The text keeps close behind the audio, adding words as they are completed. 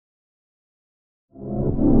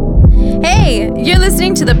Hey, you're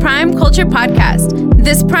listening to the Prime Culture Podcast.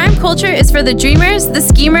 This Prime Culture is for the dreamers, the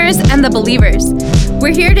schemers, and the believers.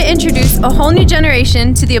 We're here to introduce a whole new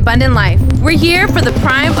generation to the abundant life. We're here for the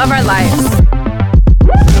prime of our lives.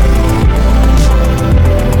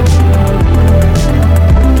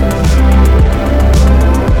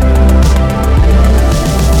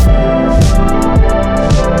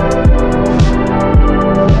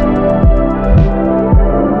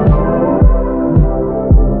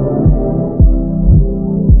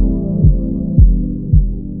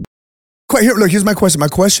 Here's my question. My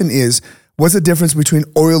question is, what's the difference between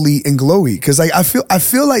oily and glowy? Because like I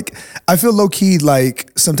feel low key like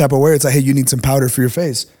some type of way. It's like, hey, you need some powder for your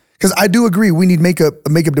face. Because I do agree, we need a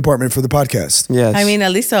makeup department for the podcast. Yes. I mean,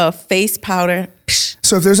 at least a face powder.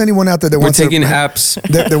 So if there's anyone out there that wants taking apps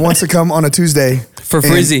that wants to come on a Tuesday for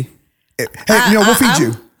Frizzy, hey, we'll feed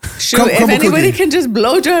you. Shoot, if anybody can just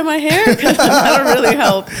blow dry my hair, because that'll really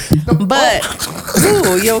help. But,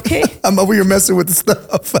 ooh, you okay? I'm over here messing with the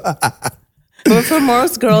stuff. But for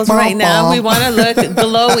most girls right now, we want to look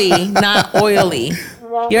glowy, not oily.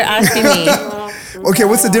 You're asking me. Okay,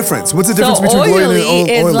 what's the difference? What's the difference So between glowy and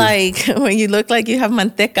oily is oily? like when you look like you have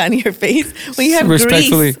manteca on your face. When you have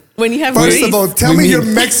grease. When you have First grease. of all, tell me you're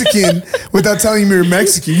Mexican without telling me you're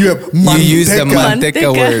Mexican. You have manteca. You use the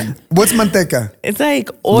manteca word. What's manteca? It's like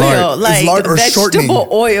oil, like lard or vegetable shortening.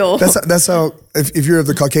 oil. That's how, if you're of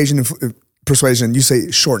the Caucasian persuasion, you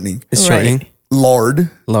say shortening. It's shortening. Right. Lard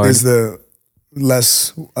is the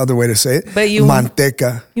less other way to say it. But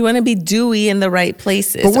manteca. You want to be dewy in the right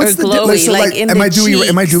places. But what's or glowy, like in am the I dewy? cheeks.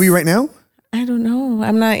 Am I dewy right now? I don't know.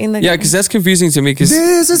 I'm not in the. Yeah, because that's confusing to me. Because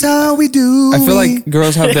This is how we do. I feel like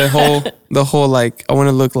girls have the whole like, I want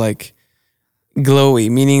to look like glowy,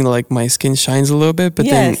 meaning like my skin shines a little bit. But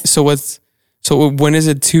then, so when is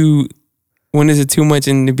it too much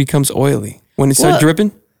and it becomes oily? When it starts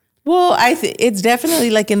dripping? Well, it's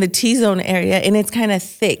definitely like in the T-zone area, and it's kind of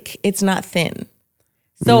thick. It's not thin.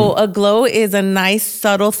 So a glow is a nice,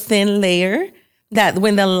 subtle, thin layer that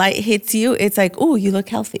when the light hits you, it's like, ooh, you look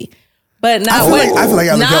healthy. But not I feel like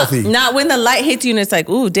I look healthy. Not when the light hits you and it's like,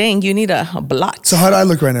 ooh, dang, you need a blot. So how do I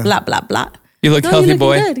look right now? Blah, blah, blah. You look healthy, you're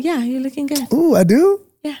boy. Good. Yeah, you're looking good. Ooh, I do?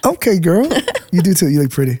 Yeah. Okay, girl. You do too. You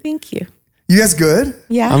look pretty. Thank you. You guys good?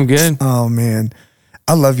 Yeah. I'm good. Oh man.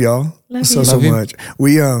 I love y'all so you. much.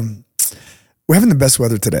 We're having the best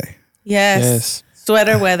weather today. Yes.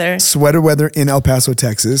 Sweater weather. Sweater weather in El Paso,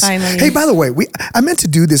 Texas. Finally. Hey, by the way, I meant to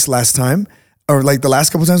do this last time, or like the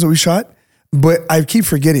last couple times that we shot, but I keep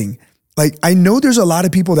forgetting. Like, I know there's a lot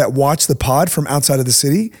of people that watch the pod from outside of the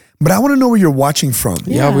city, but I want to know where you're watching from.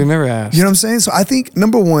 Yeah, we never asked. You know what I'm saying? So I think,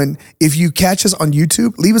 number one, if you catch us on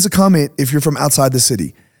YouTube, leave us a comment if you're from outside the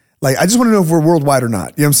city. Like, I just want to know if we're worldwide or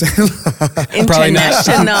not. You know what I'm saying?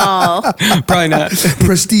 International. Probably not.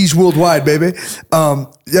 Prestige worldwide, baby. I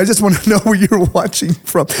just want to know where you're watching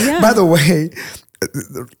from. Yeah. By the way,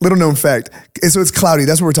 little known fact. So it's cloudy.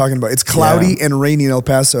 That's what we're talking about. It's cloudy and rainy in El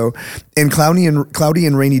Paso. And cloudy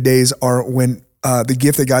and rainy days are when the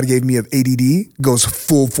gift that God gave me of ADD goes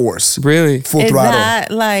full force. Really? Full Is throttle.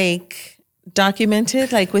 that like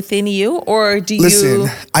documented, like within you, or do Listen, you?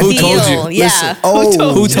 who told you? Yeah. Listen,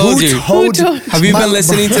 Who told you? Have you My- been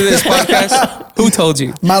listening to this podcast? Who told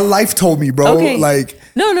you? My life told me, bro. Okay. Like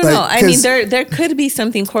No. like, I mean, 'cause- there could be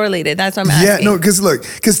something correlated. That's what I'm Yeah, asking. no,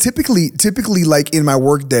 because typically, like in my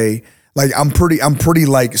work day, like I'm pretty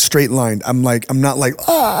like straight lined. I'm not like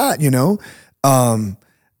you know,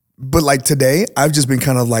 but like today, I've just been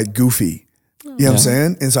kind of like goofy. You know what I'm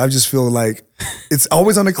saying? And so I just feel like it's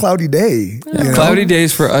always on a cloudy day. You know? Cloudy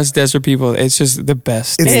days for us desert people, it's just the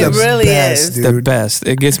best. It's It the really best, is. dude. The best.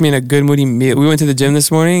 It gets me in a good moody. We went to the gym this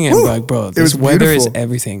morning and Woo! like, bro, It this was weather is beautiful.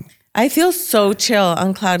 everything. I feel so chill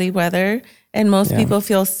on cloudy weather, and most people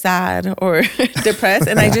feel sad or depressed,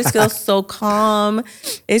 and I just feel so calm.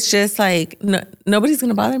 It's just like nobody's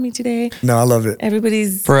gonna bother me today. No, I love it.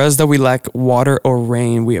 Everybody's For us that we lack water or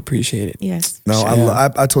rain, we appreciate it. yes. No, I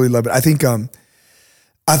totally love it.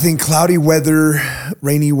 I think cloudy weather,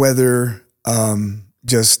 rainy weather,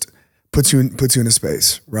 just puts you in a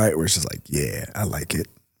space, right? Where it's just like, yeah, I like it.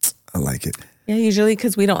 Yeah, usually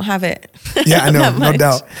because we don't have it. Yeah, I know, that no much.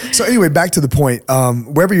 doubt. So anyway, back to the point.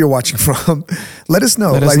 Wherever you're watching from, let us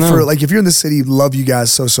know. Let us know. If you're in the city, love you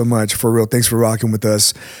guys so much, for real. Thanks for rocking with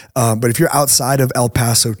us. But if you're outside of El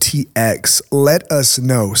Paso, TX, let us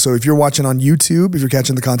know. So if you're watching on YouTube, if you're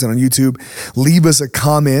catching the content on YouTube, leave us a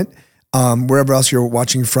comment. Wherever else you're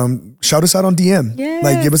watching from, shout us out on DM. Yes,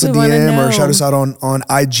 like give us a we wanna DM or know. shout us out on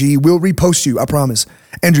IG. We'll repost you, I promise.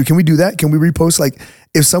 Andrew, can we do that? Can we repost? Like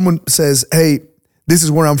if someone says, hey, this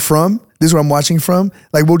is where I'm from, this is where I'm watching from,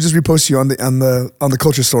 like we'll just repost you on the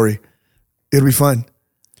culture story. It'll be fun.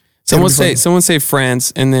 Someone say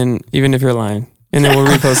France, and then even if you're lying, and then we'll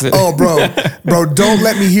repost it. Oh, bro, don't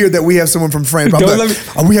let me hear that we have someone from France.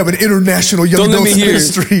 We have an international young adults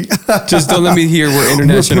ministry. Just don't let me hear we're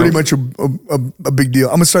international. We're pretty much a big deal.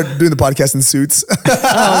 I'm gonna start doing the podcast in suits. Oh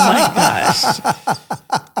my gosh!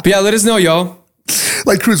 But yeah, let us know, y'all.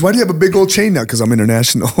 Like, Cruz, why do you have a big old chain now? Because I'm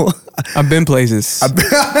international. I've been places.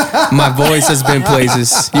 My voice has been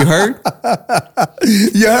places. You heard?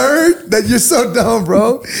 You heard? That you're so dumb,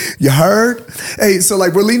 bro. You heard? Hey, so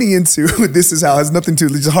like we're leaning into this is how it has nothing to,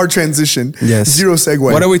 it's a hard transition. Yes. Zero segue.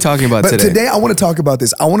 What are we talking about today? But today I want to talk about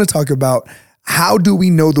this. I want to talk about how do we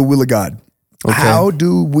know the will of God? Okay. How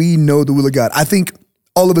do we know the will of God? I think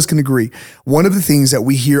all of us can agree. One of the things that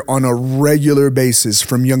we hear on a regular basis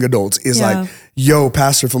from young adults is like, yo,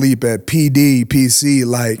 Pastor Felipe, PD, PC,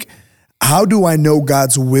 like, how do I know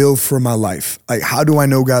God's will for my life? Like, how do I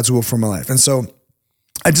know God's will for my life? And so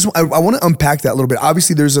I want to unpack that a little bit.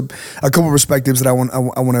 Obviously, there's a couple of perspectives that I want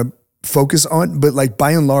to focus on, but like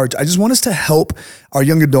by and large, I just want us to help our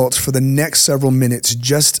young adults for the next several minutes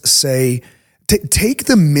just say, take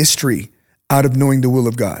the mystery out of knowing the will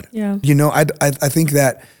of God. Yeah. You know, I think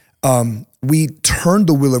that we turn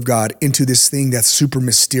the will of God into this thing that's super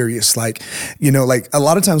mysterious. Like, you know, like a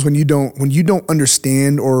lot of times when you don't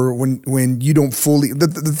understand, or when you don't fully,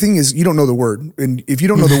 the thing is you don't know the word. And if you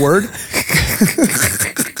don't know the word,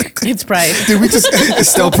 it's pride. Dude, it's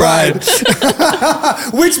still pride.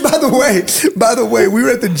 Which, by the way, we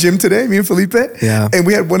were at the gym today, me and Felipe. Yeah. And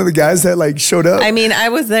we had one of the guys that like showed up. I mean, I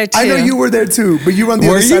was there too. I know you were there too, but you were on the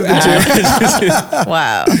other side of the gym.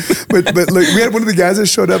 Wow. But look, we had one of the guys that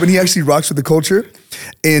showed up, and he actually rocks with the culture.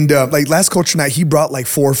 And like last culture night, he brought like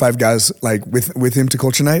 4 or 5 guys like with him to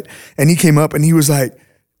culture night, and he came up and he was like,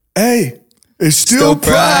 "Hey, it's still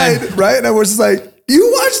pride, right?" And I was just like,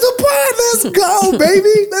 "You watch the pod, let's go,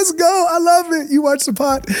 baby, let's go. I love it. You watch the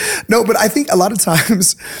pod." No, but I think a lot of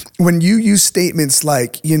times when you use statements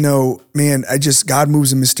like, you know, man, God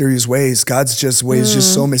moves in mysterious ways. God's ways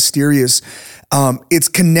just so mysterious. It's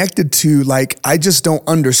connected to like, I just don't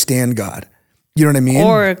understand God. You know what I mean?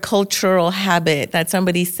 Or a cultural habit that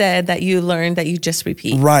somebody said that you learned that you just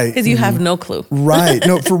repeat. Right. Because you have no clue. Right.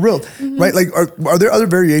 No, for real. Right. Like, are there other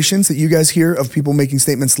variations that you guys hear of people making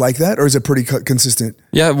statements like that? Or is it pretty consistent?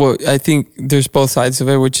 Yeah. Well, I think there's both sides of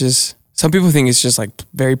it, which is some people think it's just like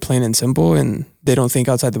very plain and simple and they don't think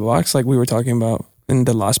outside the box. Like we were talking about in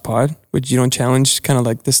the last pod, which you don't challenge kind of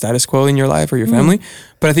like the status quo in your life or your family.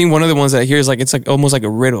 But I think one of the ones that I hear is like, it's like almost like a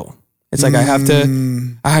riddle. It's like I have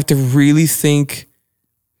to really think,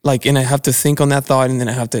 like, and I have to think on that thought, and then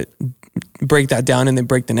I have to break that down, and then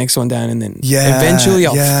break the next one down, and then eventually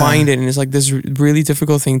I'll find it. And it's like this really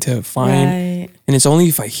difficult thing to find, and it's only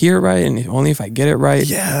if I hear it right, and only if I get it right.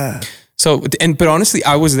 Yeah. So, but honestly,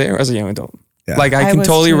 I was there as a young adult. Yeah. Like I can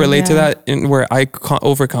totally relate to that, in where I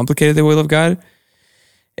overcomplicated the will of God,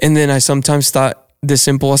 and then I sometimes thought the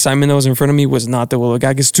simple assignment that was in front of me was not the will of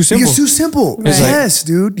God. It's too simple. It's too simple. Right. Yes,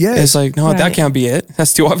 dude. Yes. It's like, no, that can't be it.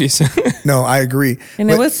 That's too obvious. No, I agree.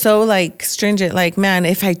 And it was so like stringent. Like, man,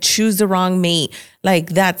 if I choose the wrong mate,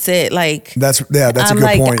 like that's it. Like that's a good point.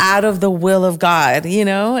 I'm like out of the will of God, you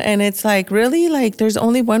know? And it's like, really? Like there's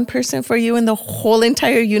only one person for you in the whole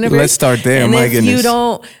entire universe. Let's start there. And my if goodness. you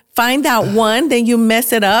don't find that one, then you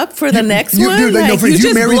mess it up for the next one. Dude, like, no, you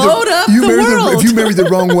just blowed up the world. If you marry the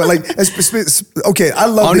wrong one, like, okay, I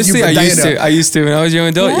love honestly, that you. I used to when I was young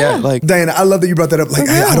adult. Yeah, like Diana, I love that you brought that up. Like,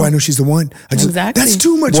 how do I know she's the one? Exactly. That's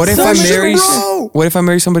too much. What if I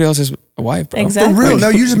marry somebody else's wife, bro? Exactly. For real. No,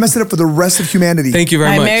 you just messed it up for the rest of humanity. Thank you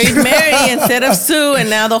very much. I married Mary instead of Sue, and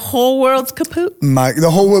now the whole world's kaput. The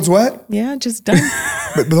whole world's what? Yeah, just done.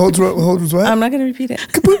 But the whole world's what? I'm not going to repeat it.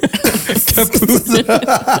 Kaput.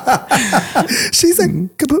 She's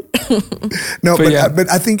like kaput. No, but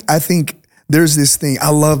I think there's this thing. I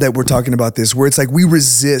love that we're talking about this, where it's like we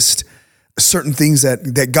resist certain things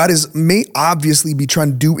that God may obviously be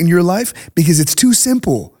trying to do in your life because it's too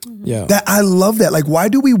simple. Yeah. That I love that. Like, why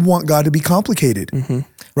do we want God to be complicated? Mm-hmm. Right?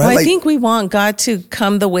 Well, I think we want God to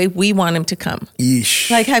come the way we want him to come.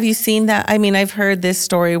 Yeesh. Like, have you seen that? I mean, I've heard this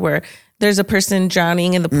story where there's a person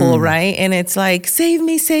drowning in the pool, right? And it's like, save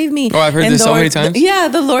me, save me. Oh, I've heard this so many times. Yeah,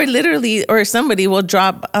 the Lord literally, or somebody will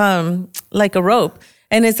drop like a rope.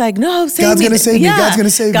 And it's like, no, save God's me. gonna save me. God's gonna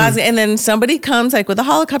save me. And then somebody comes like with a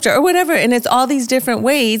helicopter or whatever, and it's all these different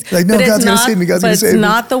ways. Like, no, God's gonna save me. God's gonna save me. It's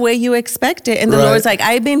not the way you expect it. And the Right. Lord's like,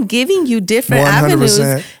 I've been giving you different 100%.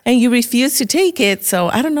 avenues, and you refuse to take it. So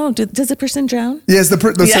I don't know. Does the person drown? Yes,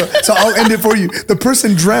 so I'll end it for you. The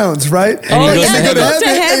person drowns, right? And he goes to they go heaven.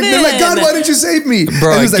 and they're like, God, why didn't you save me?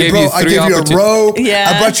 Bro, and he's like, bro, I gave you a rope.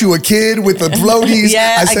 Yeah. I brought you a kid with the floaties.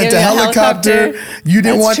 Yeah, I I sent gave a you a helicopter. You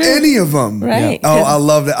didn't That's want true. any of them. Right. Oh, I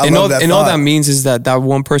love that. I love that. And all that thought. means is that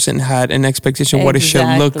one person had an expectation of what it should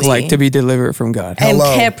look Exactly. like to be delivered from God. And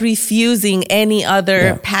Hello. kept refusing any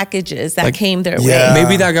other packages that came their Yeah. way.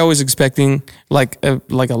 Maybe that guy was expecting like a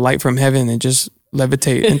light from heaven and just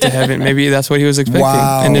levitate into heaven. Maybe that's what he was expecting.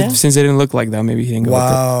 Wow. And Yeah. since it didn't look like that, maybe he didn't go up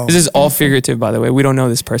Wow. there. This is all figurative, by the way. We don't know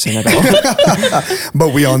this person at all.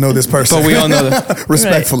 But we all know this person. But we all know that.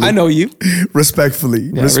 Respectfully. I know you.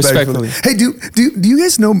 Respectfully. Yeah, respectfully. Hey, do you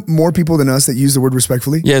guys know more people than us that use the word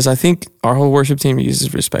respectfully? Yes, I think our whole worship team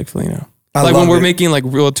uses respectfully now. I Like love when we're it. making like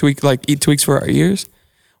real tweaks for our ears,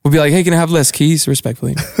 we'll be like, hey, can I have less keys?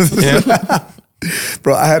 Respectfully. Yeah.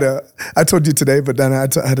 Bro, I told you today, but then I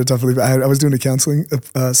had to tough believe. I was doing a counseling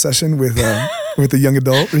session with a young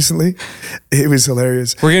adult recently. It was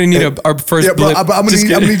hilarious. We're going to need our first Yeah, bro, blip. I'm gonna Just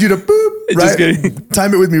kidding. need you to boop, Just right? kidding.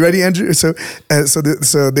 Time it with me. Ready, Andrew? So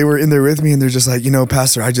they were in there with me and they're just like,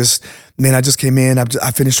 Pastor, I just came in. I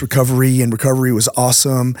finished recovery and recovery was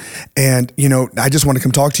awesome. And, I just want to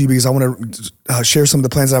come talk to you because I want to share some of the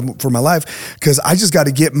plans I have for my life because I just got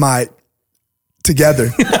to get my together,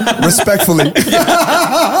 respectfully. They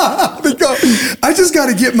go, I just got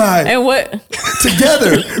to get my And what?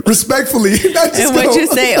 together, respectfully. And what you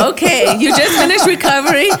say? Okay, you just finished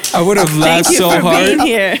recovery. I would have Thank laughed you so for hard. being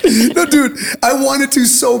here. No, dude, I wanted to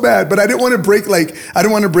so bad, but I didn't want to break the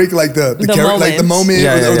moment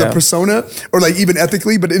Yeah, or yeah. the persona or like even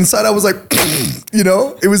ethically. But inside, I was like,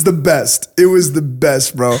 it was the best. It was the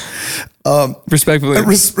best, bro.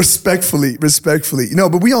 Respectfully. Respectfully.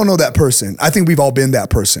 But we all know that person. I think we've all been that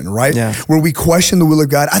person, right? Yeah. Where we question the will of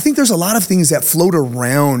God. I think there's a lot of things that float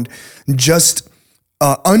around just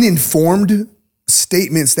uninformed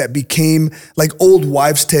statements that became like old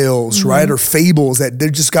wives' tales, right? Or fables that they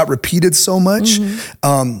just got repeated so much.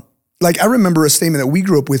 Like I remember a statement that we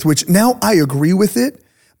grew up with, which now I agree with it,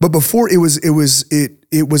 but before it was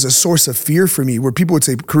a source of fear for me, where people would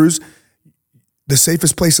say, Cruz, the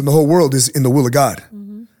safest place in the whole world is in the will of God.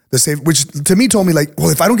 Which to me told me like, well,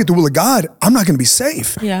 if I don't get the will of God, I'm not going to be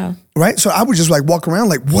safe. Yeah. Right. So I would just like walk around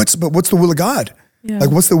like, what's the will of God? Yeah.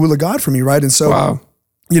 Like, what's the will of God for me? Right. And so, Wow.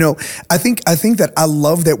 I think that I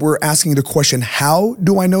love that we're asking the question, how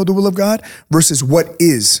do I know the will of God versus what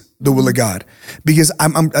is the will of God? Because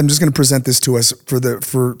I'm just going to present this to us for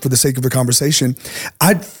the sake of the conversation.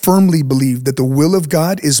 I firmly believe that the will of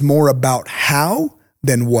God is more about how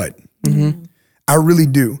than what. Mm-hmm. I really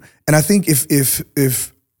do. And I think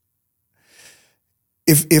if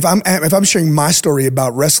I'm sharing my story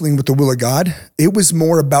about wrestling with the will of God, it was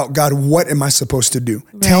more about God, what am I supposed to do?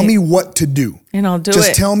 Right. Tell me what to do. And I'll do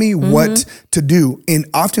Just it. tell me what to do. And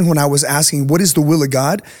often when I was asking, what is the will of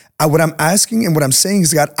God? What I'm asking and what I'm saying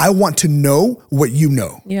is, God, I want to know what you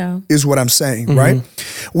know. Yeah. Is what I'm saying, right?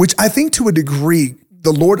 Which I think to a degree,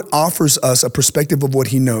 the Lord offers us a perspective of what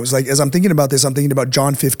he knows. Like as I'm thinking about this, I'm thinking about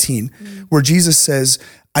John 15, where Jesus says,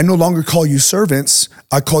 I no longer call you servants,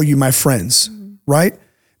 I call you my friends, right?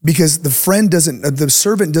 Because the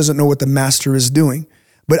servant doesn't know what the master is doing,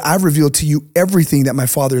 but I've revealed to you everything that my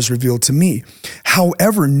Father has revealed to me.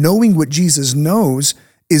 However, knowing what Jesus knows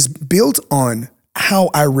is built on how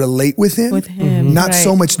I relate with him, not so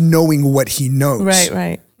right. much knowing what he knows.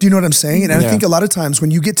 Right. Do you know what I'm saying? And I Yeah. think a lot of times when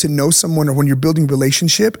you get to know someone or when you're building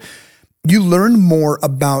relationship, you learn more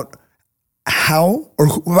about how or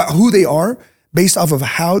about who they are based off of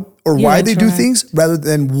how or Yeah, why they do that's right. things rather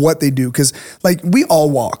than what they do. Because like we all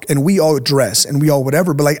walk and we all dress and we all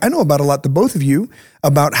whatever, but like I know about a lot, the both of you,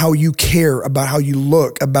 about how you care, about how you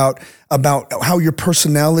look, about how your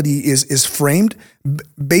personality is framed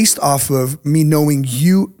based off of me knowing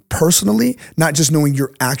you personally, not just knowing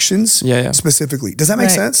your actions Yeah. specifically. Does that make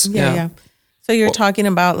Right. sense? Yeah. So you're talking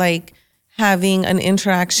about like having an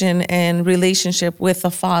interaction and relationship with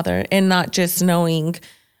the Father and not just knowing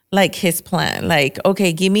like his plan. Like,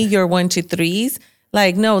 okay, give me your 1, 2, 3s.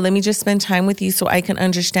 Like, no, let me just spend time with you so I can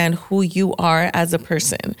understand who you are as a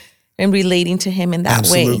person and relating to him in that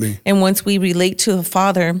way. Absolutely. And once we relate to the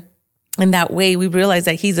Father in that way, we realize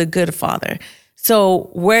that he's a good Father. So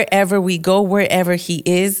wherever we go, wherever he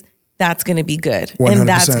is, that's going to be good. 100%. And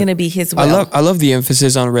that's going to be his will. I love the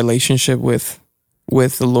emphasis on relationship with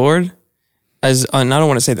the Lord, as and I don't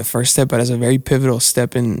want to say the first step, but as a very pivotal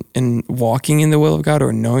step in walking in the will of God,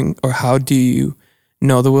 or knowing, or how do you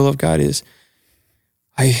know the will of God is,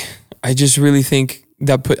 I just really think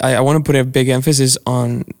that I want to put a big emphasis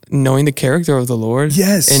on knowing the character of the Lord.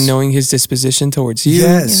 Yes. And knowing his disposition towards you.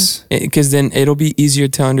 Yes. Because then it'll be easier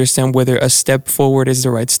to understand whether a step forward is the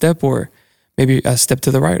right step, or maybe a step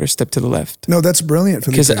to the right or step to the left. No, that's brilliant.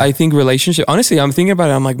 Because I think relationship, honestly, I'm thinking about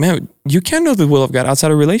it. I'm like, man, you can't know the will of God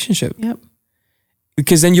outside of relationship. Yep.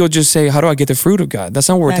 Because then you'll just say, how do I get the fruit of God? That's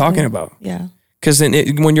not what we're talking about. Yeah. Because then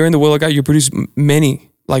when you're in the will of God, you produce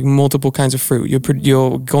multiple kinds of fruit.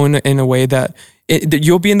 You'll go in a way that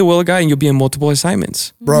you'll be in the will of God, and you'll be in multiple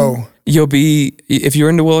assignments. Bro. You'll be, if you're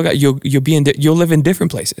in the will of God, you'll live in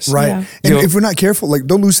different places. Right. Yeah. And if we're not careful, like,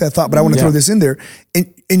 don't lose that thought, but I want to throw this in there.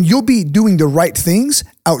 And you'll be doing the right things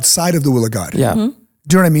outside of the will of God. Yeah. Mm-hmm.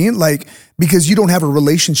 Do you know what I mean? Like, because you don't have a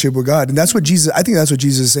relationship with God. And that's what I think that's what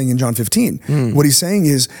Jesus is saying in John 15. What he's saying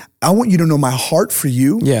is, I want you to know my heart for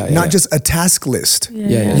you, not just a task list.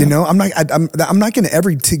 You know, I'm not going to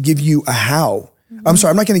ever to give you a how. I'm sorry,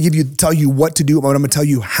 I'm not going to tell you what to do, but I'm going to tell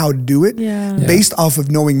you how to do it based off of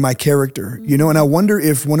knowing my character, you know? And I wonder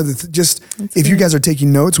if one of the, if you guys are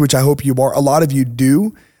taking notes, which I hope you are, a lot of you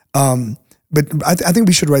do, but I think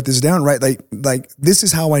we should write this down, right? Like this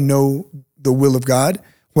is how I know the will of God,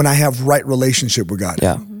 when I have right relationship with God.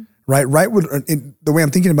 Yeah. Right. The way I'm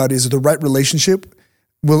thinking about it is the right relationship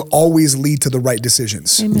will always lead to the right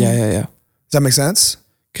decisions. Amen. Yeah. Does that make sense?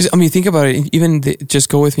 Because, I mean, think about it. Even just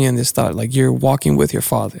go with me on this thought. Like, you're walking with your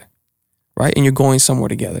father, right? And you're going somewhere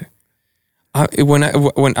together. When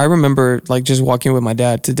I remember, like, just walking with my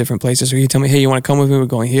dad to different places, or he'd tell me, hey, you want to come with me? We're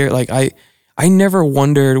going here. Like, I never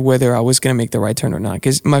wondered whether I was going to make the right turn or not,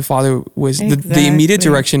 because my father was, the immediate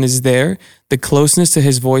direction is there. The closeness to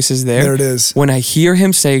his voice is there. There it is. When I hear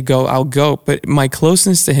him say go, I'll go. But my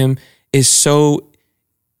closeness to him is so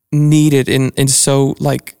needed and so,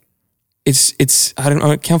 like, it's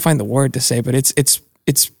I can't find the word to say, but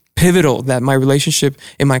it's pivotal that my relationship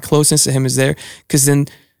and my closeness to him is there, because then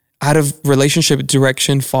out of relationship,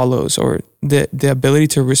 direction follows, or the ability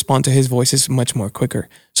to respond to his voice is much more quicker.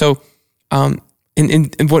 So and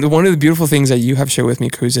one of the beautiful things that you have shared with me,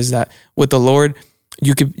 Cruz, is that with the Lord,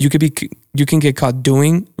 you can get caught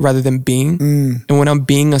doing rather than being. And when I'm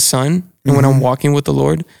being a son, and when I'm walking with the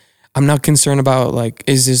Lord, I'm not concerned about, like,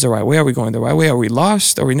 is this the right way? Are we going the right way? Are we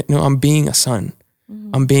lost? No, I'm being a son.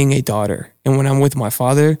 I'm being a daughter. And when I'm with my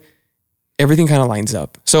father, everything kind of lines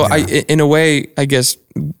up. So in a way, I guess,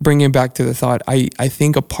 bringing it back to the thought, I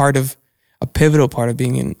think a pivotal part of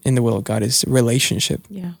being in the will of God is relationship.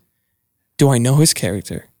 Yeah. Do I know his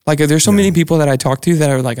character? Like, there's so many people that I talk to that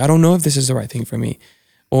are like, I don't know if this is the right thing for me,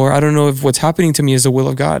 or I don't know if what's happening to me is the will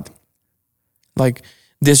of God. Like,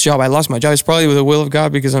 this job, I lost my job. It's probably with the will of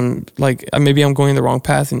God, because I'm like, maybe I'm going the wrong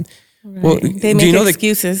path. And well, they make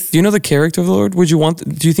excuses. Do you know the character of the Lord?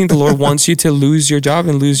 Do you think the Lord wants you to lose your job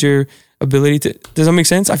and lose your ability to? Does that make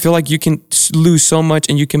sense? I feel like you can lose so much,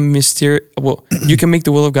 and you can make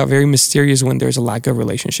the will of God very mysterious when there's a lack of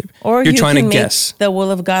relationship. Or you're you trying can to guess the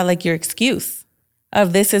will of God like your excuse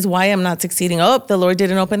of, this is why I'm not succeeding. Oh, the Lord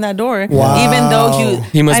didn't open that door. Wow. Even though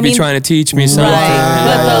he must be trying to teach me something. Right.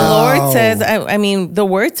 But the Lord says, the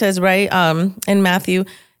word says, right, in Matthew,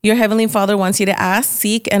 your heavenly Father wants you to ask,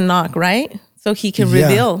 seek, and knock, right? So he can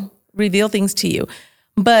reveal things to you.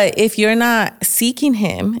 But if you're not seeking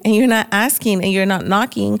him, and you're not asking, and you're not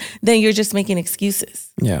knocking, then you're just making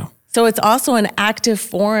excuses. Yeah. So it's also an active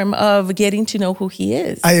form of getting to know who he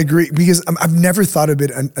is. I agree, because I've never thought of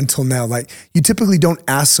it until now. Like, you typically don't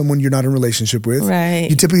ask someone you're not in a relationship with. Right.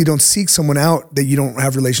 You typically don't seek someone out that you don't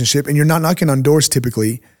have a relationship, and you're not knocking on doors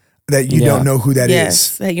typically that you don't know who that is.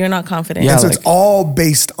 Yes, that you're not confident. And so it's all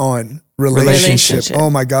based on relationship. Oh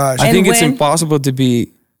my gosh. I think it's impossible to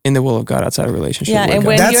be in the will of God outside of relationship. Yeah, and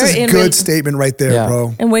when that's a good statement right there,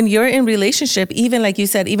 bro. And when you're in relationship, even like you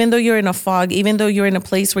said, even though you're in a fog, even though you're in a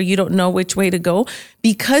place where you don't know which way to go,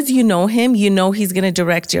 because you know him, you know he's going to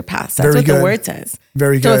direct your path. That's what the word says.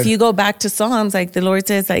 Very good. So if you go back to Psalms, like the Lord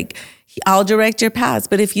says, like, I'll direct your paths.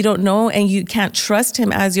 But if you don't know, and you can't trust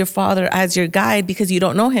him as your father, as your guide, because you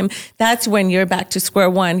don't know him, that's when you're back to square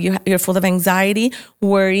one. You're full of anxiety,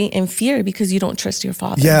 worry, and fear, because you don't trust your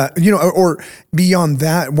father. Yeah. Or beyond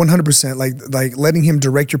that, 100%, like letting him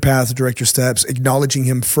direct your path, direct your steps, acknowledging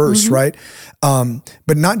him first, right?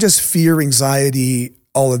 But not just fear, anxiety,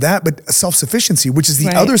 all of that, but self-sufficiency, which is the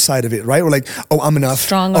other side of it, right? We're like, oh, I'm enough.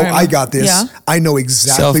 Strong arm. arm. I got this. Yeah. I know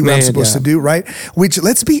exactly what I'm supposed to do, right? Which,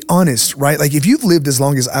 let's be honest, right? Like, if you've lived as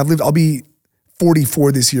long as I've lived, I'll be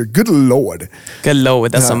 44 this year. Good Lord. Good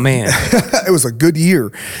Lord, that's a man. It was a good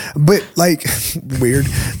year. But, like, weird.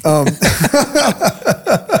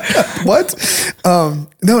 What?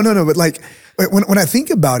 No. But like when I think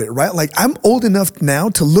about it, right? Like I'm old enough now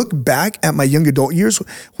to look back at my young adult years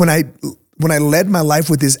when I led my life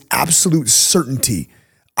with this absolute certainty.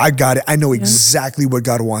 I got it. I know exactly what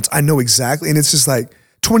God wants. I know exactly. And it's just like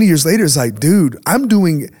 20 years later, it's like, dude, I'm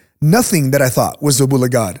doing nothing that I thought was the will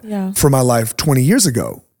of God for my life 20 years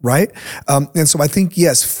ago. Right. And so I think,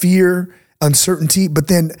 yes, fear, uncertainty, but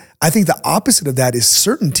then I think the opposite of that is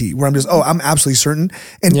certainty, where I'm just, I'm absolutely certain.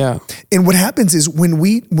 And what happens is when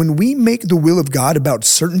we make the will of God about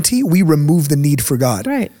certainty, we remove the need for God.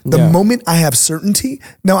 Right. The moment I have certainty,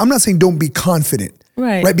 now I'm not saying don't be confident.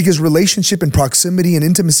 Right. Because relationship and proximity and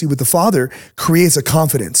intimacy with the Father creates a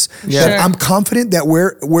confidence. Yeah. That I'm confident that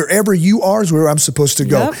wherever you are is where I'm supposed to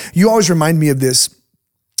go. Yep. You always remind me of this,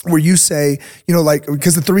 where you say, like,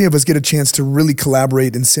 because the three of us get a chance to really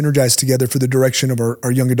collaborate and synergize together for the direction of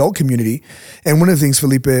our young adult community. And one of the things,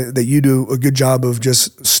 Felipe, that you do a good job of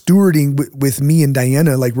just stewarding with me and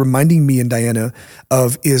Diana, like reminding me and Diana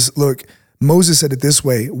of is, look, Moses said it this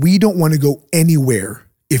way: we don't want to go anywhere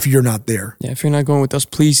if you're not there. Yeah, if you're not going with us,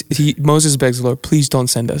 please. Moses begs the Lord, please don't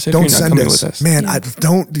send us. If don't you're not send coming us. With us. Man,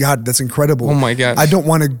 God, that's incredible. Oh my gosh. I don't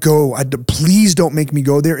want to go. Please don't make me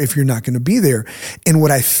go there if you're not going to be there. And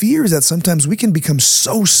what I fear is that sometimes we can become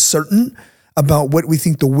so certain about what we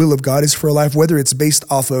think the will of God is for our life, whether it's based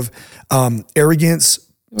off of arrogance,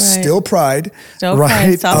 still pride,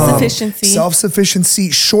 right?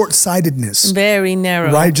 Self-sufficiency, short-sightedness. Very narrow.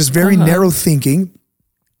 Right? Just very narrow thinking.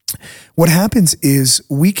 What happens is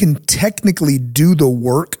we can technically do the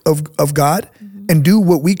work of God and do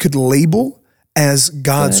what we could label as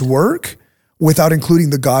God's work without including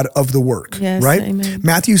the God of the work, right? Amen.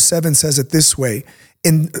 Matthew 7 says it this way: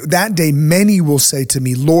 in that day, many will say to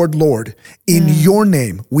me, Lord, Lord, in your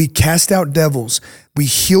name, we cast out devils, we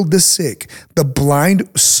healed the sick, the blind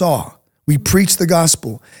saw, we preached the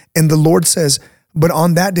gospel. And the Lord says, but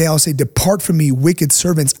on that day, I'll say, depart from me, wicked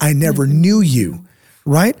servants, I never knew you.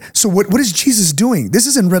 Right? So what is Jesus doing? This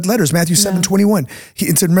is in red letters, Matthew 7:21.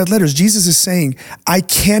 It's in red letters. Jesus is saying, I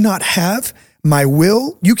cannot have my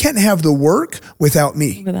will. You can't have the work without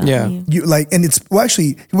me. Me. And it's, well,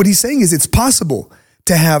 actually, what he's saying is it's possible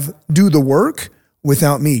to do the work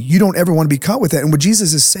without me. You don't ever want to be caught with that. And what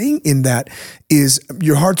Jesus is saying in that is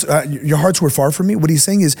your hearts were far from me. What he's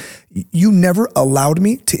saying is you never allowed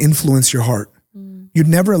me to influence your heart. You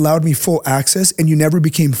never allowed me full access, and you never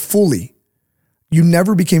became fully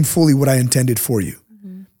what I intended for you.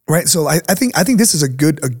 Right? So I think this is a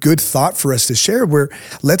good thought for us to share, where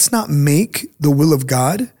let's not make the will of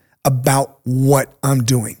God about what I'm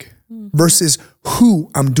doing versus who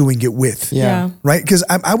I'm doing it with. Yeah. Right? Because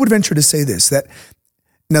I would venture to say this, that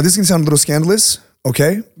now this can sound a little scandalous,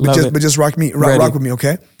 okay? But just rock with me,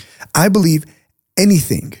 okay? I believe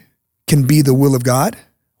anything can be the will of God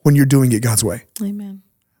when you're doing it God's way. Amen.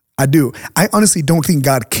 I do. I honestly don't think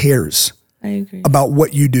God cares I agree. about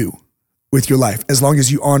what you do with your life, as long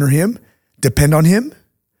as you honor him, depend on him,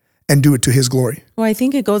 and do it to his glory. Well, I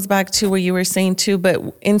think it goes back to what you were saying too, but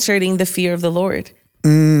inserting the fear of the Lord.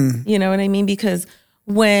 You know what I mean? Because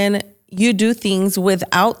when you do things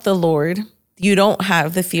without the Lord, you don't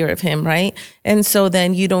have the fear of him, right? And so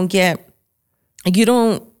then you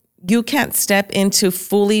can't step into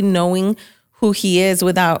fully knowing who he is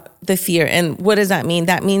without the fear. And what does that mean?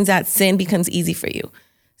 That means that sin becomes easy for you.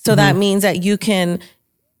 So that means that you can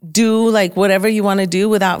do like whatever you want to do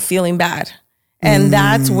without feeling bad. And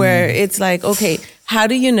that's where it's like, okay, how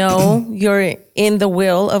do you know you're in the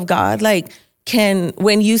will of God? Like,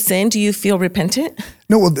 when you sin, do you feel repentant?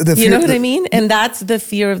 No, well, the fear, you know what I mean? And that's the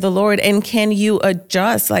fear of the Lord. And can you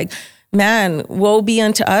adjust? Like, man, woe be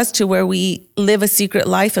unto us to where we live a secret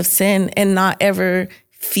life of sin and not ever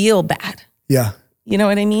feel bad. Yeah. You know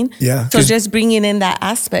what I mean? Yeah. So just bringing in that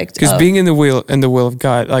aspect. Because being in the will of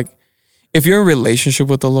God, like if you're in a relationship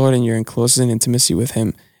with the Lord and you're in close intimacy with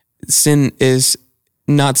him, sin is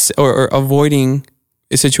not, or avoiding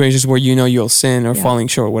situations where you know you'll sin or falling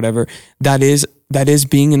short or whatever. That is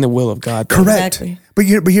being in the will of God. Correct. Exactly. But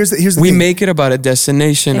here's the we thing. make it about a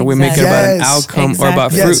destination, or we make it about an outcome or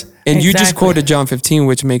about fruit. And you just quoted John 15,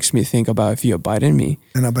 which makes me think about if you abide in me,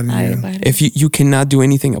 and abide in you. If you cannot do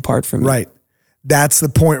anything apart from me. Right. That's the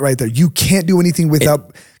point right there. You can't do anything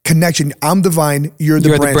without connection. I'm the vine, you're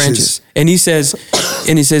the branches. And he says,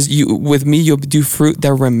 you with me, you'll do fruit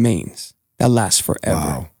that remains, that lasts forever.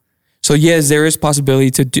 Wow. So yes, there is possibility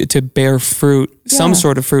to bear fruit, some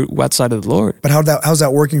sort of fruit outside of the Lord. But how's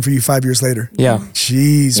that working for you 5 years later? Yeah.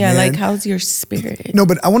 Jeez, man. Like how's your spirit? No,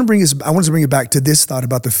 but I want to bring it back to this thought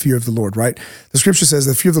about the fear of the Lord, right? The scripture says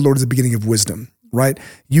the fear of the Lord is the beginning of wisdom, right?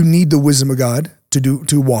 You need the wisdom of God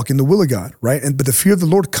to walk in the will of God, right? But the fear of the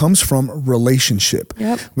Lord comes from relationship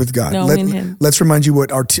with God. Knowing Him. Let's remind you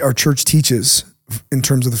what our church teaches in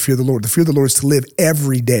terms of the fear of the Lord. The fear of the Lord is to live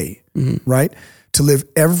every day, right? To live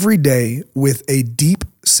every day with a deep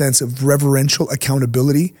sense of reverential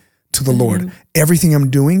accountability to the Lord. Everything I'm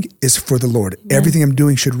doing is for the Lord. Everything I'm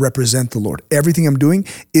doing should represent the Lord. Everything I'm doing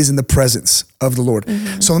is in the presence of the Lord.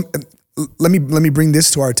 So let me bring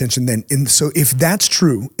this to our attention then. And so if that's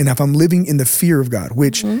true, and if I'm living in the fear of God,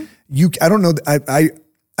 which I don't know,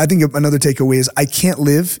 I think another takeaway is I can't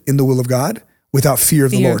live in the will of God without fear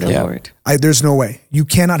of the Lord. There's no way. You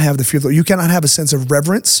cannot have the fear of the Lord. You cannot have a sense of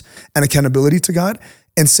reverence and accountability to God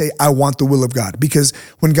and say, I want the will of God. Because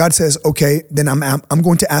when God says, okay, then I'm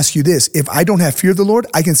going to ask you this. If I don't have fear of the Lord,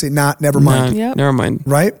 I can say, never mind. Never mind.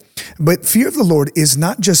 Right? But fear of the Lord is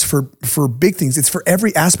not just for big things. It's for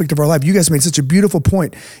every aspect of our life. You guys made such a beautiful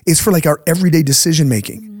point. It's for like our everyday decision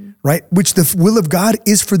making, right? Which the will of God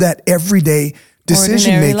is for that everyday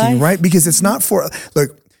decision making, right? Because it's not for,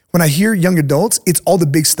 look, when I hear young adults, it's all the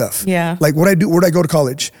big stuff. Yeah. Like what I do, where do I go to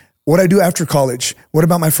college? What do I do after college? What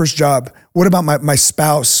about my first job? What about my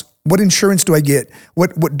spouse? What insurance do I get?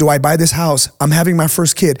 What do I buy this house? I'm having my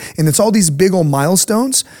first kid. And it's all these big old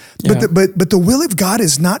milestones. But the will of God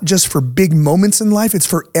is not just for big moments in life, it's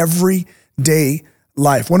for everyday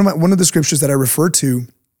life. One of the scriptures that I refer to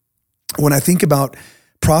when I think about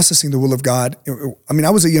processing the will of God, I mean, I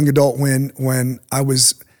was a young adult when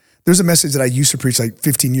there's a message that I used to preach like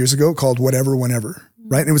 15 years ago called Whatever, Whenever,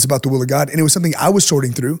 right? And it was about the will of God. And it was something I was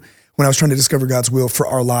sorting through when I was trying to discover God's will for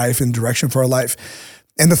our life and direction for our life.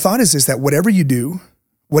 And the thought is that whatever you do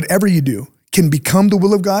can become the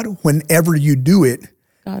will of God whenever you do it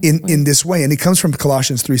in this way. And it comes from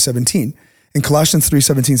Colossians 3:17. And Colossians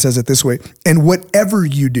 3:17 says it this way, and whatever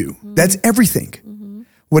you do, that's everything.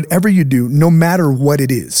 Whatever you do, no matter what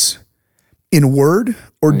it is, in word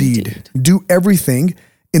or deed, do everything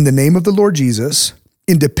in the name of the Lord Jesus,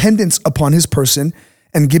 in dependence upon his person,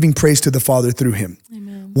 and giving praise to the Father through him.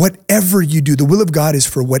 Amen. Whatever you do, the will of God is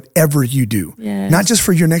for whatever you do. Yes. Not just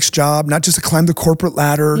for your next job, not just to climb the corporate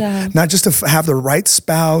ladder, not just to have the right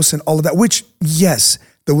spouse and all of that, which, yes,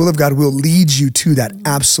 the will of God will lead you to that,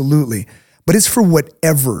 absolutely. But it's for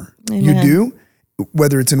whatever you do,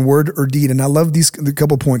 whether it's in word or deed. And I love the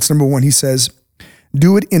couple points. Number one, he says,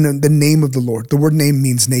 do it in the name of the Lord. The word name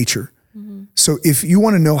means nature. So if you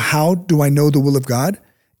want to know how do I know the will of God,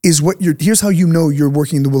 here's how you know you're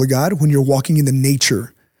working in the will of God, when you're walking in the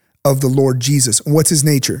nature of the Lord Jesus. And what's his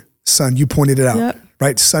nature? Son, you pointed it out,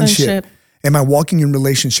 right? Sonship. Am I walking in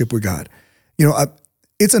relationship with God? You know,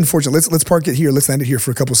 it's unfortunate. Let's park it here. Let's land it here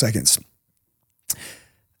for a couple seconds.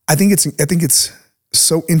 I think it's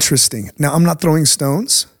so interesting. Now, I'm not throwing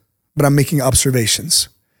stones, but I'm making observations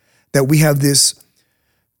that we have this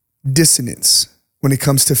dissonance when it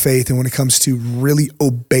comes to faith and when it comes to really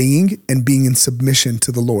obeying and being in submission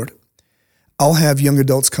to the Lord. I'll have young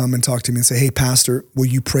adults come and talk to me and say, hey, pastor, will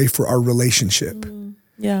you pray for our relationship?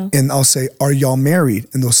 And I'll say, are y'all married?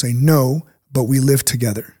 And they'll say, no, but we live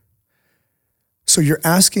together. So you're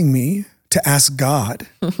asking me to ask God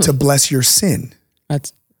to bless your sin. Wait,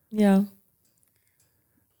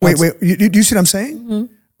 you see what I'm saying?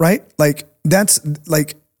 Right? Like that's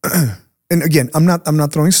like, and again, I'm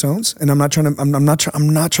not throwing stones, and I'm not trying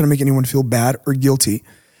to make anyone feel bad or guilty,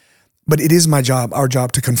 but it is our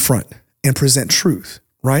job to confront and present truth,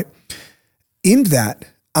 right? In that,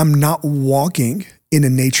 I'm not walking in a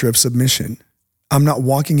nature of submission. I'm not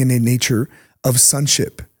walking in a nature of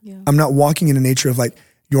sonship. I'm not walking in a nature of like,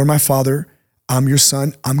 you're my father, I'm your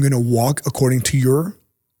son, I'm going to walk according to your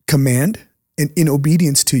command and in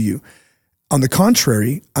obedience to you. On the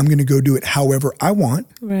contrary, I'm going to go do it however I want,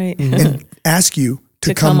 and ask you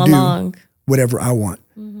to come do whatever I want.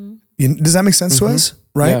 Does that make sense to us?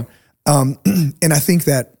 Right? Yeah. And I think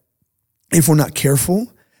that if we're not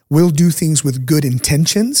careful, we'll do things with good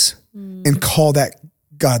intentions and call that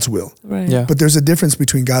God's will. Right. Yeah. But there's a difference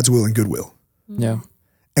between God's will and goodwill. Yeah.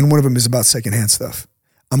 And one of them is about secondhand stuff.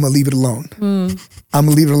 I'm going to leave it alone. I'm going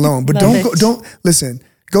to leave it alone. But don't listen,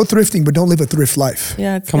 go thrifting, but don't live a thrift life.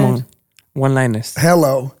 Yeah, Come on. One-liners.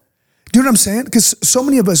 Hello. Do you know what I'm saying? Because so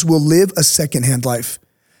many of us will live a secondhand life.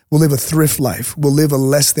 We'll live a thrift life. We'll live a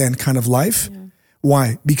less than kind of life.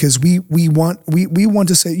 Why? Because we want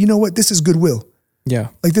to say, you know what? This is goodwill. Yeah.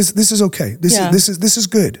 Like this is okay. This is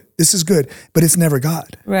good. This is good. But it's never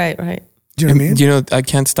God. Right. Do you know what I mean? You know, I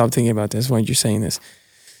can't stop thinking about this when you're saying this.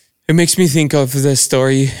 It makes me think of the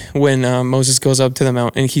story when Moses goes up to the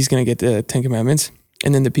mountain and he's going to get the 10 Commandments,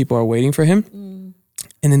 and then the people are waiting for him.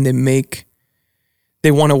 And then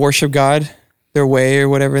they want to worship God their way or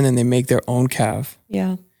whatever, and then they make their own calf.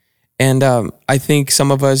 Yeah. And I think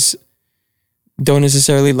some of us don't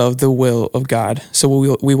necessarily love the will of God. So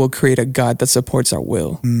we will create a God that supports our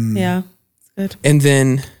will. Yeah, it's good. And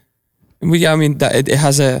then, it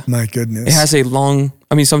has a... My goodness. It has a long...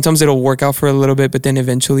 sometimes it'll work out for a little bit, but then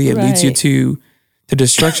eventually it leads you to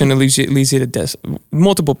destruction. It leads you to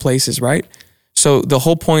multiple places, right? So the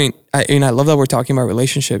whole point, I love that we're talking about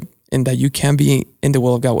relationship and that you can be in the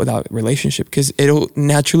will of God without relationship, because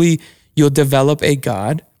you'll develop a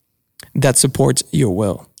God that supports your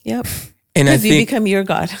will. Yep. And because you become your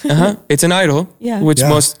God. It's an idol. Yeah. Which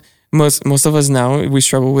most of us now, we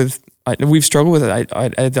struggle with. We've struggled with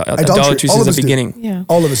idolatry since the beginning. Yeah.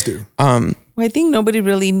 All of us do. Well, I think nobody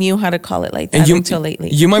really knew how to call it like that until lately.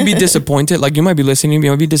 You might be disappointed. Like, you might be listening. You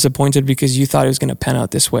might be disappointed because you thought it was going to pan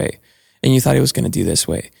out this way, and you thought it was going to do this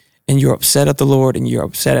way, and you're upset at the Lord, and you're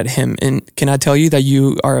upset at Him. And can I tell you that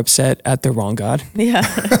you are upset at the wrong God? Yeah.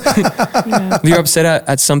 You're upset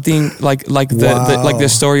at something like the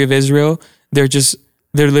story of Israel.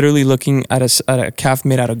 They're literally looking at a calf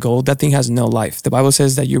made out of gold. That thing has no life. The Bible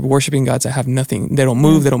says that you're worshiping gods that have nothing. They don't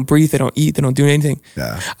move. They don't breathe. They don't eat. They don't do anything.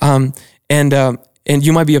 Yeah. And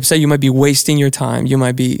you might be upset. You might be wasting your time. You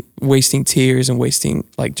might be wasting tears and wasting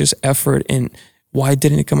like just effort. And why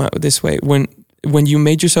didn't it come out this way? When you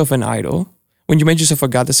made yourself an idol, when you made yourself a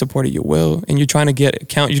God that supported your will, and you're trying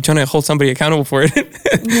to hold somebody accountable for it.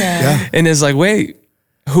 Yeah. And it's like, wait.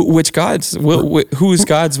 Whose God's will were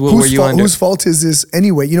you under? Whose fault is this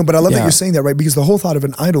anyway? But I love that you're saying that, right? Because the whole thought of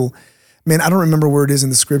an idol, man, I don't remember where it is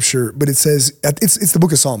in the scripture, but it says, it's the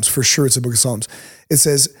book of Psalms, for sure it's the book of Psalms. It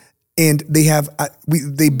says, and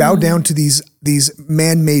they bow down to these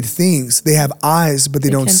man-made things. They have eyes, but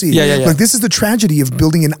they don't see. Yeah. Like, this is the tragedy of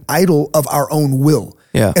building an idol of our own will.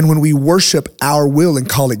 Yeah. And when we worship our will and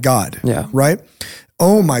call it God. Yeah. Right?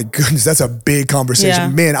 Oh my goodness, that's a big conversation. Yeah.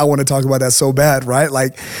 Man, I want to talk about that so bad, right?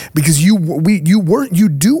 Like, because you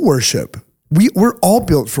do worship. We're all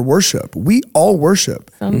built for worship. We all worship.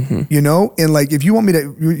 And like, if you want me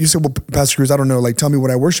to, you say, well, Pastor Cruz, I don't know, like, tell me what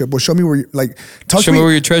I worship. Well, show me where show me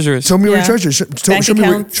where your treasure is. Show me where your treasure is. Show me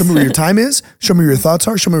where your time is. Show me where your thoughts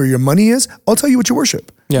are. Show me where your money is. I'll tell you what you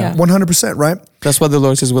worship. Yeah. 100%, right? That's what the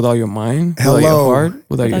Lord says, with all your mind, with all your heart,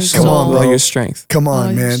 with all your soul, with all your strength. Come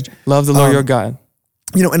on, man. Love the Lord your God.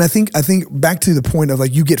 And I think back to the point of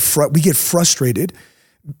like, we get frustrated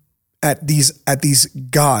at these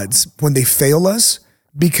gods when they fail us,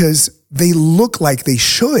 because they look like they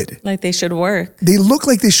should. Like they should work. They look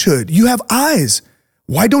like they should. You have eyes.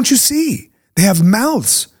 Why don't you see? They have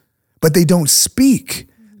mouths, but they don't speak.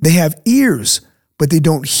 They have ears, but they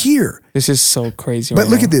don't hear. This is so crazy. But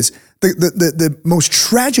look at this. The most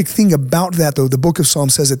tragic thing about that, though, the book of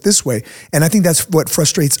Psalms says it this way, and I think that's what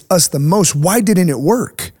frustrates us the most. Why didn't it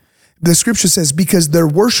work? The scripture says, because their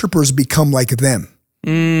worshipers become like them.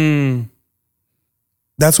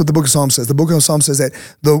 That's what the book of Psalms says. The book of Psalms says that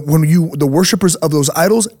the worshipers of those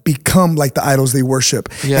idols become like the idols they worship.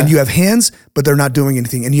 Yeah. And you have hands, but they're not doing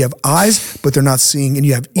anything. And you have eyes, but they're not seeing. And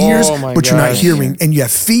you have ears, but you're not hearing. And you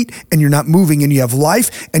have feet, and you're not moving. And you have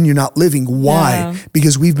life, and you're not living. Why? Yeah.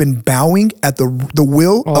 Because we've been bowing at the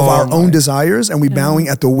will of our own desires, and we're bowing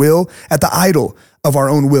at the idol of our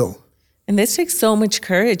own will. And this takes so much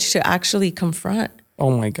courage to actually confront.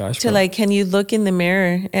 Oh my gosh. To like, can you look in the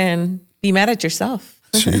mirror and be mad at yourself?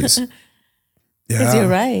 Jeez. Yeah. Because you're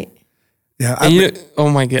right. Yeah. Oh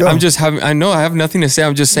my God. I know I have nothing to say.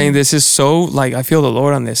 I'm just saying this is so, like, I feel the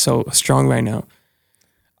Lord on this so strong right now.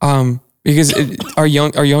 Because our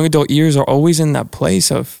young adult years are always in that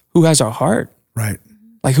place of who has our heart. Right.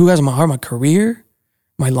 Like, who has my heart, my career,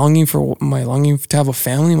 my longing to have a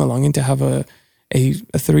family, my longing to have a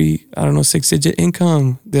 6-digit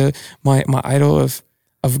income, my idol of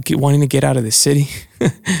wanting to get out of the city.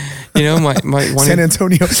 my San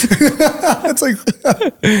Antonio. It's like,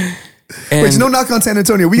 wait, no knock on San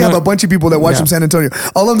Antonio. We have a bunch of people that watch from San Antonio.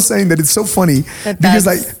 All I'm saying that it's so funny because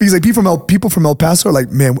people from El Paso are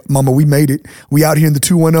like, man, mama, we made it. We out here in the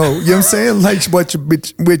 210. You know what I'm saying? Like,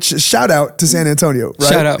 which shout out to San Antonio, right?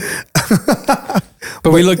 Shout out.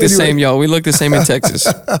 But we look the same, y'all. We look the same in Texas.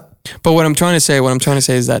 But what I'm trying to say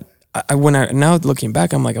is that now looking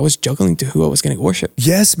back, I'm like, I was juggling to who I was going to worship.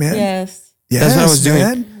 Yes, man. Yes. That's what I was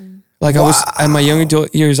doing. Like, I was, in my young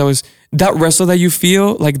adult years, that wrestle that you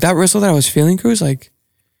feel, like that wrestle that I was feeling, Cruz, like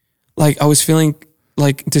I was feeling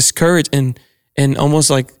like discouraged and almost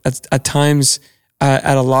like at times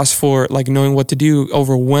at a loss for like knowing what to do,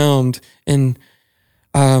 overwhelmed, and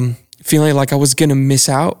feeling like I was going to miss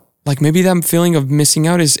out. Like, maybe that feeling of missing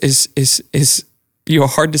out is your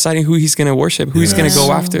heart deciding who he's going to worship, who he's going to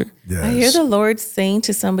go after. Yes. I hear the Lord saying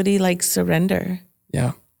to somebody, like, surrender.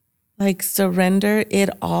 Yeah. like surrender it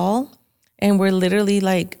all. And we're literally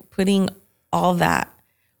like putting all that,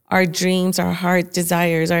 our dreams, our heart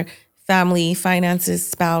desires, our family, finances,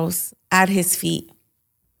 spouse, at his feet.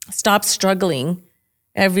 Stop struggling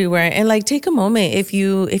everywhere. And like, take a moment. If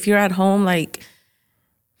you're at home, like,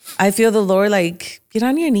 I feel the Lord, like, get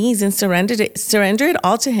on your knees and surrender it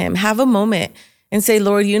all to him. Have a moment and say,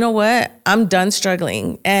 Lord, you know what? I'm done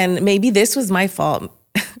struggling. And maybe this was my fault.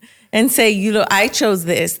 And say, I chose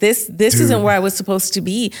this. This isn't where I was supposed to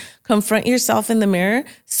be. Confront yourself in the mirror,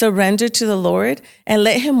 surrender to the Lord, and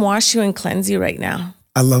let him wash you and cleanse you right now.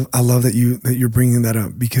 I love that you're bringing that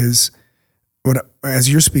up, because as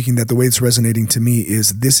you're speaking that, the way it's resonating to me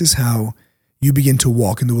is this is how you begin to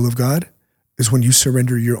walk in the will of God, is when you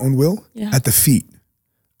surrender your own will at the feet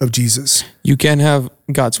of Jesus. You can't have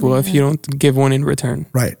God's will if you don't give one in return.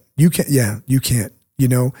 Right. You can't. Yeah, you can't.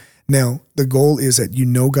 Now, the goal is that you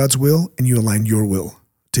know God's will and you align your will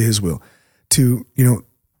to his will. To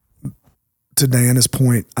Diana's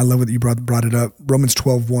point, I love that you brought it up. Romans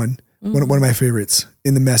 12:1, one of my favorites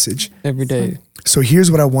in the Message. Every day. So here's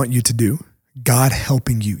what I want you to do. God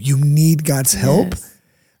helping you. You need God's help. Yes.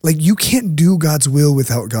 Like, you can't do God's will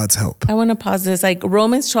without God's help. I want to pause this. Like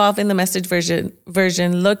Romans 12 in the Message version.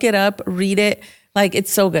 Look it up, read it. Like,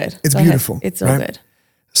 it's so good. It's beautiful. It's so good.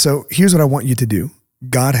 So here's what I want you to do.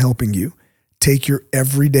 God helping you. Take your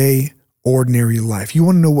everyday, ordinary life. You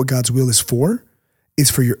want to know what God's will is for? It's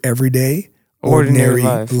for your everyday, ordinary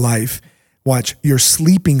life. Watch, your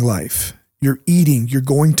sleeping life, your eating, you're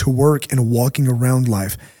going to work and walking around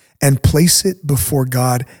life, and place it before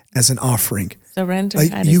God as an offering. Surrender.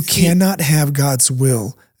 Like, you cannot have God's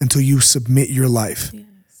will until you submit your life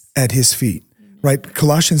at his feet, right?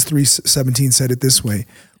 Colossians 3:17 said it this way: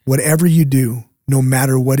 whatever you do, no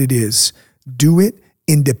matter what it is, do it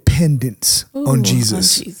in dependence on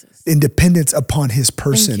Jesus. Independence upon his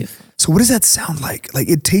person. So what does that sound like? Like,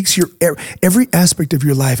 it takes your every aspect of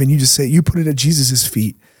your life, and you just say, you put it at Jesus'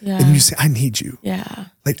 feet, and you say, I need you. Yeah.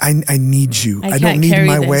 Like, I need you. I don't need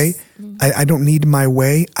my way. I don't need my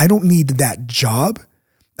way. I don't need that job.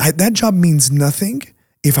 That job means nothing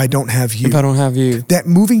if I don't have you. If I don't have you. That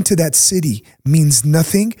moving to that city means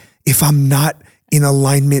nothing if I'm not in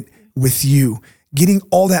alignment with you. Getting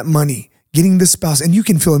all that money, getting the spouse, and you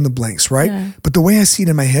can fill in the blanks, right? Yeah. But the way I see it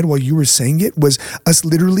in my head while you were saying it was us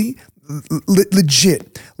literally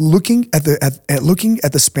legit looking at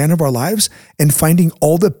the span of our lives and finding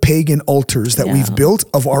all the pagan altars that we've built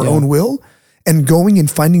of our own will, and going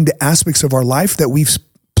and finding the aspects of our life that we've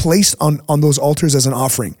placed on those altars as an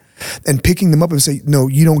offering, and picking them up and say, no,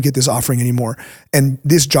 you don't get this offering anymore. And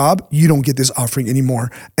this job, you don't get this offering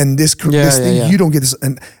anymore. And this thing, you don't get this.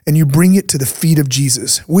 And you bring it to the feet of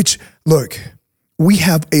Jesus, which, look, we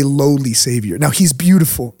have a lowly Savior. Now, he's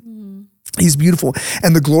beautiful. He's beautiful.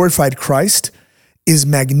 And the glorified Christ is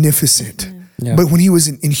magnificent. Yeah. But when he was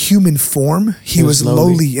in human form, he was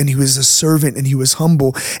lowly, and he was a servant, and he was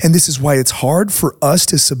humble. And this is why it's hard for us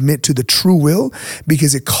to submit to the true will,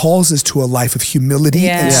 because it calls us to a life of humility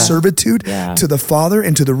and servitude to the Father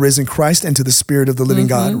and to the risen Christ and to the Spirit of the living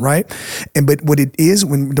God, right? But what it is,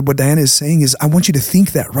 what Diana is saying is, I want you to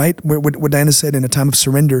think that, right? What Diana said, in a time of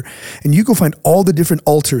surrender, and you go find all the different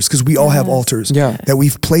altars, because we all have altars, that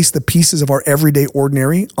we've placed the pieces of our everyday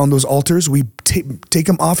ordinary on those altars. We take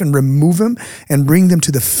them off and remove them, and bring them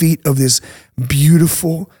to the feet of this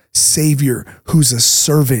beautiful Savior who's a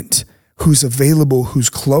servant, who's available, who's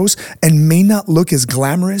close, and may not look as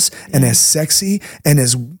glamorous and as sexy and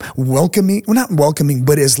as welcoming. Well, not welcoming,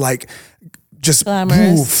 but as like just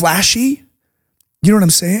flashy. You know what I'm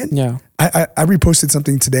saying? Yeah. I reposted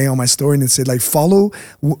something today on my story, and it said, like, follow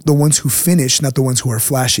the ones who finish, not the ones who are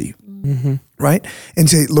flashy. Mm-hmm. Right? And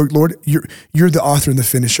say, Lord, you're the author and the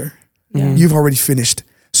finisher. Yeah. You've already finished.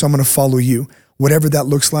 So I'm going to follow you. Whatever that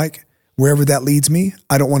looks like, wherever that leads me,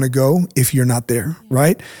 I don't want to go if you're not there,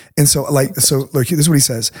 right? And so look, this is what he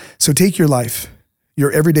says. So take your life, your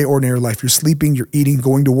everyday ordinary life, you're sleeping, you're eating,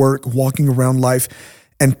 going to work, walking around life,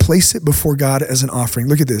 and place it before God as an offering.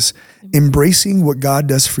 Look at this. Embracing what God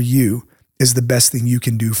does for you is the best thing you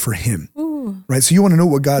can do for him, right? So you want to know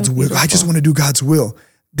what God's will, I just want to do God's will.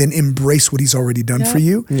 Then embrace what he's already done for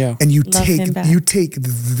you. Yeah. And you take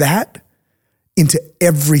that into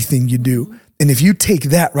everything you do. And if you take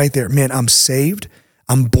that right there, man, I'm saved,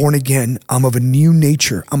 I'm born again, I'm of a new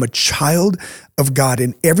nature, I'm a child of God,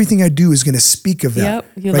 and everything I do is going to speak of that.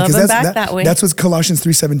 Yep, you love him back that way. That's what Colossians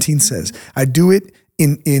 3:17 says. I do it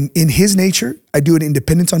in his nature, I do it in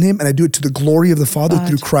dependence on him, and I do it to the glory of the Father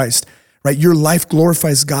through Christ. Right? Your life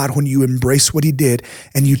glorifies God when you embrace what he did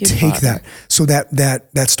and you take that. So that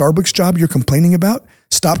Starbucks job you're complaining about,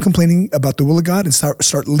 Stop complaining about the will of God and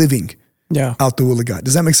start living out the will of God.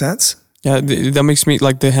 Does that make sense? Yeah, that makes me,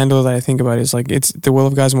 like, the handle that I think about is like, it's the will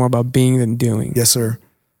of God is more about being than doing. Yes, sir.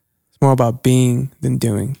 It's more about being than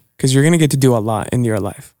doing. Because you're going to get to do a lot in your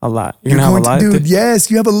life. A lot. You're going to have a lot. Dude,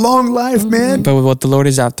 yes, you have a long life, man. But what the Lord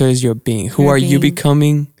is after is your being. Who are you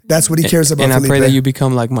becoming? That's what he cares about. And I pray that you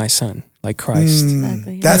become like my son, like Christ.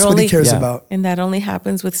 Exactly. That's what he cares about. And that only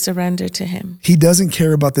happens with surrender to him. He doesn't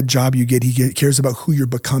care about the job you get. He cares about who you're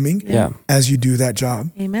becoming as you do that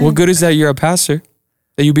job. Amen. What good is that you're a pastor?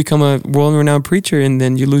 That you become a world-renowned preacher and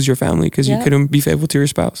then you lose your family because you couldn't be faithful to your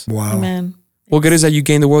spouse. Wow. Amen. What good is that you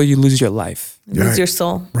gain the world, you lose your life? Lose your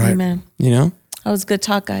soul. Right. Amen. You know? That was good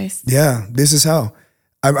talk, guys. Yeah, this is how.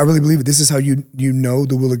 I really believe it. This is how you know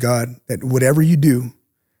the will of God, that whatever you do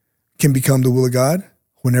can become the will of God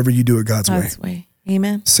whenever you do it God's way.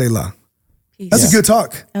 Amen. Selah. Peace. That's a good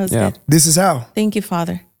talk. That was good. This is how. Thank you,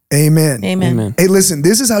 Father. Amen. Amen. Hey, listen,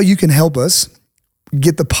 this is how you can help us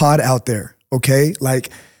get the pod out there, okay? Like,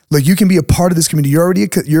 look, you can be a part of this community.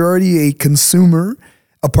 You're already a consumer,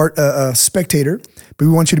 a spectator, but we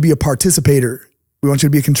want you to be a participator. We want you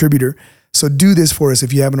to be a contributor. So do this for us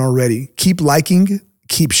if you haven't already. Keep liking,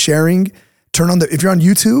 keep sharing. If you're on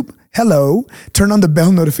YouTube, turn on the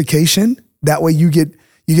bell notification. That way you get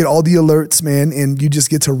all the alerts, man, and you just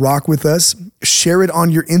get to rock with us. Share it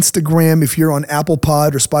on your Instagram if you're on Apple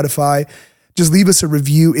Pod or Spotify. Just leave us a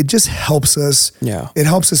review. It just helps us. Yeah. It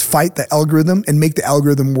helps us fight the algorithm and make the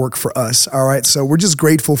algorithm work for us. All right. So we're just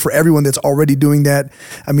grateful for everyone that's already doing that.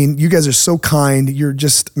 I mean, you guys are so kind. You're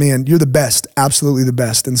just, man, you're the best. Absolutely the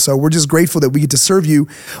best. And so we're just grateful that we get to serve you.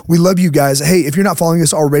 We love you guys. Hey, if you're not following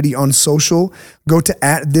us already on social, go to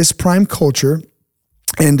 @thisprimeculture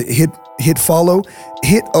and hit follow,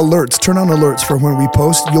 hit alerts, turn on alerts for when we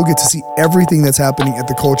post. You'll get to see everything that's happening at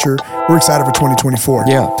the culture. We're excited for 2024.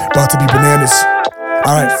 Yeah. About to be bananas.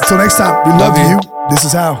 All right. Until next time, we love you. This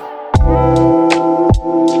is how.